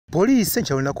Poliisi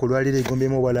ekyalunako olwaleero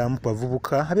egombemu obwalamu ku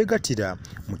bavubuka abeegattira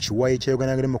mu kiwayi kya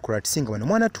Uganda Democrats nga bano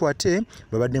mwana twate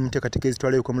babadde mu nteekateeka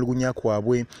ezitwala okwemulugunya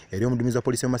kwabwe eri omuduumizi wa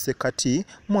poliisi w'Amasekkati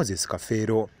Moses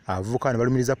Kafeero. Abavubuka bano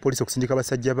balumiriza poliisi okusindika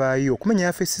abasajja baayo okumenya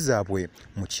yafeesi zaabwe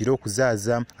mu kiro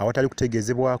okuzaaza awatali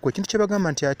kutegeezebwako ekintu kye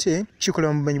bagamba nti ate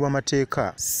kikolebwa mu bumenyi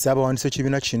bw'amateeka. Ssaabawandiisi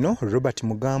w'ekibiina kino Robert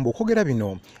Mugambo okwogera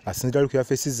bino asinzira ku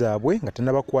yafeesi zaabwe nga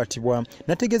tannabakwatibwa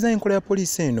nategeeza enkola ya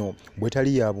poliisi eno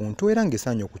bwetali ya buntu era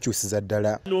ng'esaanye okukyusiza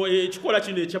ddala. No ekikola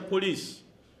kino ekya poliisi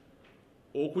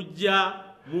okujja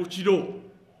mu kiro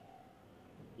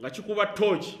nga kikuba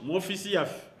tooki mu ofiisi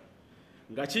yaffe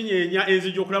nga kinyeenya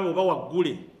enzigi okulaba oba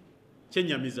waggule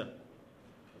kyennyamiza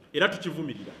era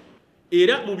tukivumirira.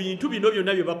 Era mu bintu bino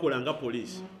byonna bye bakola nga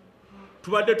poliisi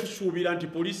tubadde tusuubira nti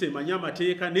poliisi emanye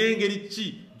amateeka n'engeri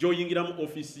ki gy'oyingira mu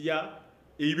ofiisi ya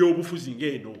ebyobufuzi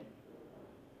ng'eno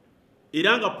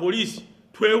era nga poliisi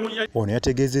twewunya. Ono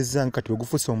yategeezezza nga kati bwe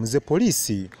gufuuse omuze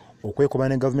poliisi okwekoba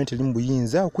ne gavumenti eri mu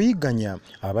buyinza okuyigganya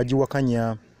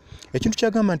abagiwakanya. Ekintu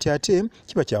kyagamba nti ate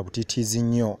kiba kya butiitiizi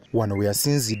nnyo. Wano we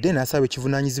yasinzidde n'asaba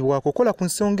ekivunaanyizibwako okukola ku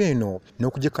nsonga eno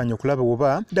n'okugikkanya okulaba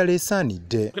oba ddala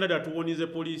esaanidde. Canada tuwonize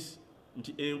poliisi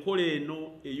nti enkola eno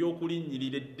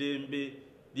ey'okulinnyirira eddembe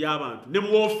ly'abantu ne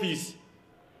mu ofiisi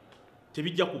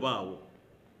tebijja kubaawo,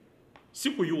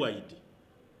 si ku UID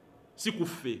si ku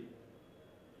ffe.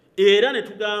 Era ne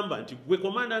tugamba nti gwe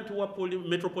commandant wa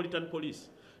Metropolitan Police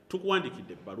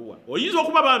tukuwandikidde ebbaluwa oyinza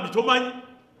okuba bambi tomanyi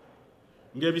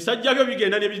ng'ebisajja byo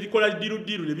bigenda ne bikola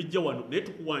ddiru ne bijja wano naye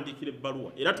tukuwandikira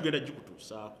ebbaluwa era tugenda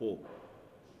gikutuusaako.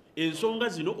 Ensonga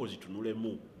zino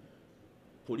ozitunulemu.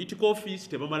 Political office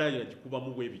tebamalayo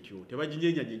gikubamu bwe bityo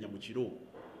tebaginyeenya mu kiro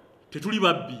tetuli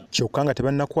babbi. Kyokka nga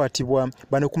tebannakwatibwa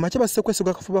bano ku makya basse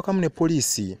kwesoga akafuba kamu ne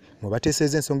poliisi mwe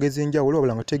bateeseza ensonga ez'enjawulo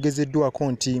wabula nga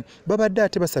tegeezeddwako nti babadde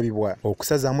ate basabibwa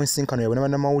okusazaamu ensinkano yabwe ne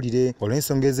bannamawulire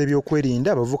olw'ensonga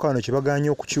ez'ebyokwerinda abavubuka bano kye bagaanye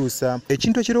okukyusa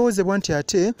ekintu ekirowoozebwa nti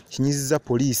ate kinyizizza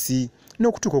poliisi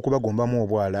n'okutuuka okubagombamu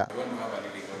obwala.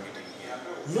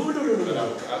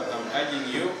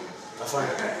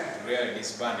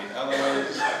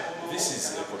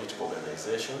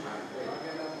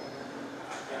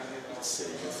 It's a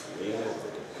youth wing of the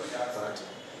Democratic Party,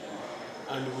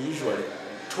 and we usually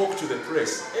talk to the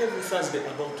press every Thursday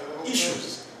about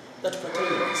issues that pertain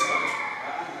to this country.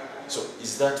 So,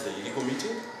 is that the illegal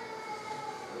meeting?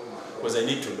 Because I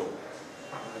need to know.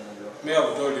 May I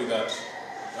have told you that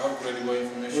I have credible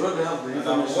information. You don't have the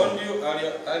information. I warned you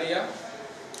earlier.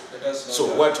 So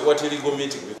what illegal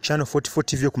meeting? Channel 44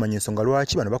 TV okumanya ensonga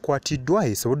lwaki bano bakwatiddwa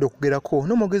esobodde okugerako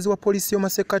n'omwogezi wa poliisi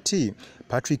y'Amasekkati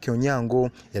Patrick Onyango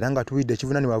era nga tuwidde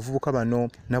ekivunaanibwa abavubuka bano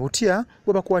na butya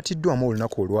bwe bakwatiddwamu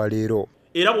olunaku olwaleero.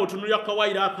 Era bw'otunuulira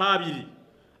akawaayiro akaabiri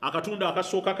akatunda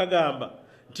akasooka kagamba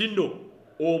nti nno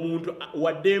omuntu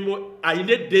waddembe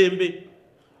alina eddembe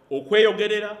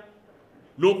okweyogerera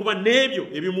n'okuba n'ebyo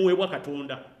ebimuweebwa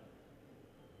Katonda.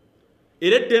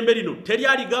 Era eddembe lino teri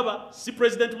aligaba si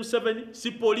President Museveni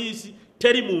si poliisi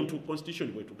teri muntu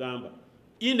constitution bwe tugamba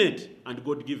innate and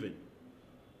God given.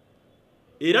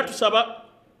 Era tusaba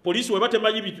poliisi weba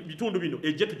temanyi bitundu bino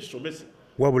ejje tugisomese.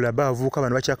 Wabula bavubuka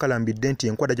bano bakyakalambidde nti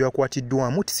enkwada gye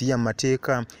bakwatiddwamu si ya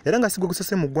mateeka era nga sigwe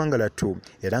gusose mu ggwanga lattu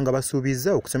era nga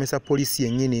basuubiza okusomesa poliisi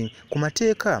yennyini ku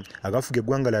mateeka agafuga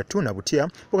eggwanga lattu na butya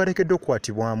bwe gateekeddwa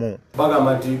okukwatibwamu.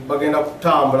 Bagamba nti bagenda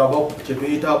kutambula kye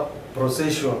tuyita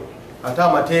procession. Ate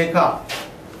amateeka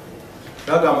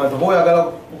gagamba nti oba oyagala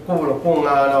kukubula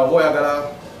okuŋŋaana oba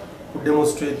oyagala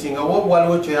kudemonstrating oba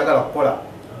waliwo kyoyagala kukola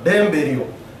ddembe lyo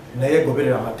naye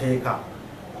goberera amateeka.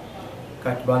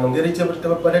 Kati bano ngeri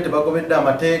badde tebagobedde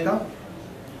amateeka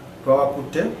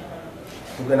twabakutte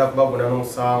tugenda kubaguna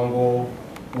n'omusango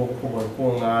gw'okukuba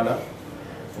olukuŋŋaana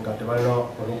nga tebalina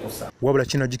olukusa. Wabula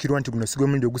kino jjukirwa nti guno si gwe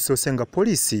mulundi ogusoose nga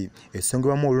poliisi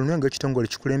esongebwamu olunwe ng'ekitongole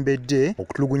kikulembedde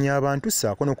okutulugunya abantu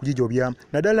ssaako n'okugijobya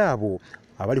naddala abo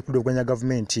abali ku ludda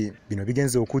gavumenti. Bino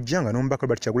bigenze okujja nga n'omubaka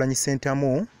Robert Kyagulanyi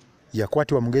Ssentamu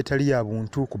yakwatibwa mu ngeri etali ya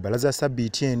buntu ku bbalaza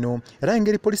Ssabbiiti eno era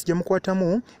engeri poliisi gye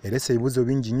mukwatamu erese ebibuuzo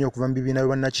bingi nnyo okuva mu bibiina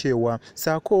by'obannakyewa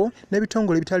ssaako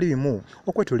n'ebitongole ebitali bimu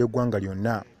okwetooloola eggwanga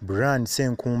lyonna. Brian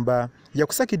Ssenkumba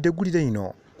yakusakidde eggulire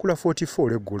lino ku lwa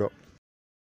 44 eggulo.